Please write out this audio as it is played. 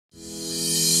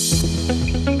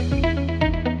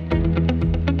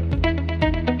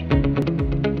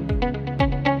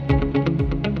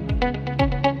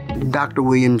Dr.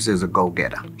 Williams is a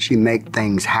go-getter. She makes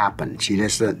things happen. She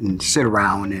just doesn't sit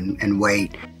around and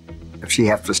wait. If she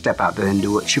has to step out there and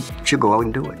do it, she'll go out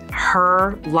and do it.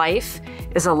 Her life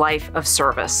is a life of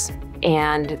service.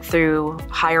 And through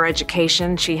higher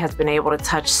education, she has been able to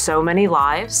touch so many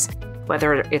lives,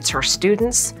 whether it's her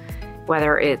students,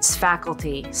 whether it's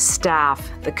faculty, staff,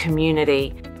 the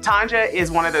community. Tonjua is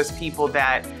one of those people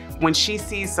that when she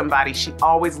sees somebody, she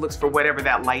always looks for whatever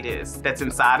that light is that's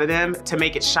inside of them to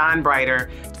make it shine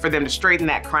brighter, for them to straighten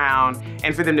that crown,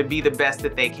 and for them to be the best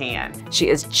that they can. She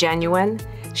is genuine.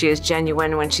 She is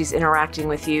genuine when she's interacting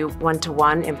with you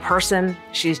one-to-one in person.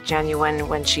 She's genuine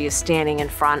when she is standing in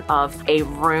front of a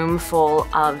room full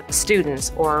of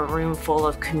students or a room full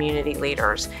of community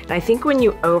leaders. And I think when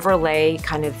you overlay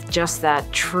kind of just that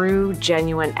true,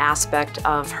 genuine aspect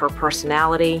of her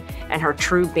personality and her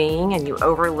true being, and you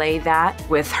overlay that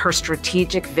with her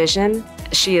strategic vision,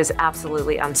 she is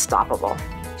absolutely unstoppable.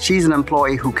 She's an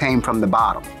employee who came from the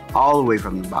bottom, all the way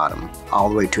from the bottom, all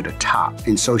the way to the top.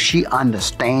 And so she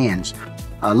understands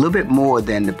a little bit more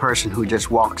than the person who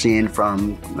just walks in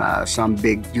from some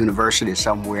big university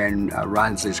somewhere and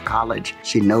runs this college.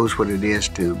 She knows what it is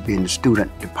to be in the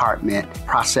student department,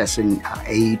 processing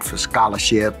aid for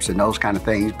scholarships and those kind of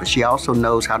things, but she also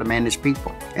knows how to manage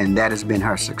people, and that has been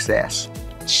her success.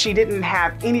 She didn't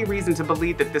have any reason to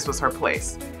believe that this was her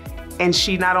place. And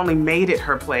she not only made it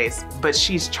her place, but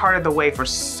she's charted the way for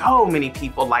so many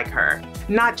people like her.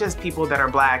 Not just people that are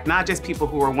Black, not just people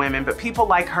who are women, but people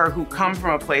like her who come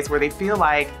from a place where they feel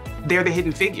like they're the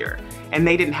hidden figure and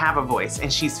they didn't have a voice,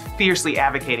 and she's fiercely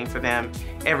advocating for them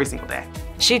every single day.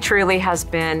 She truly has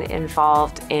been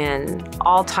involved in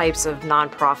all types of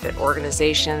nonprofit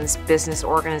organizations, business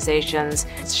organizations.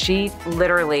 She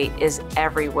literally is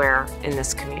everywhere in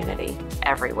this community,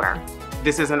 everywhere.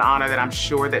 This is an honor that I'm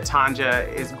sure that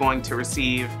Tonjua is going to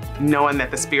receive, knowing that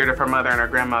the spirit of her mother and her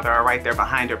grandmother are right there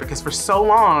behind her, because for so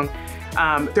long,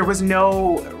 there was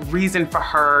no reason for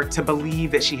her to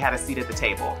believe that she had a seat at the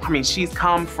table. I mean, she's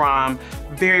come from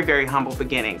very, very humble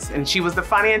beginnings, and she was the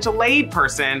financial aid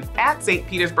person at St.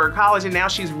 Petersburg College, and now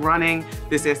she's running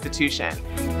this institution.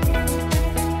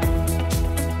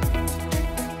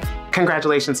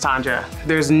 Congratulations, Tonjua.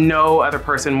 There's no other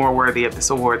person more worthy of this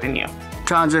award than you.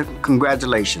 Tonjua,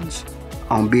 congratulations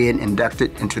on being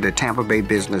inducted into the Tampa Bay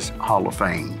Business Hall of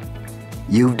Fame.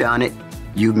 You've done it,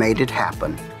 you made it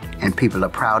happen, and people are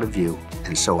proud of you,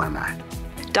 and so am I.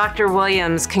 Dr.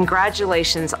 Williams,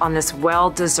 congratulations on this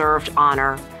well-deserved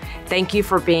honor. Thank you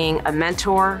for being a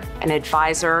mentor, an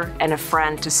advisor, and a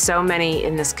friend to so many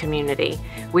in this community.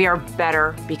 We are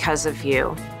better because of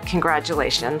you.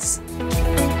 Congratulations.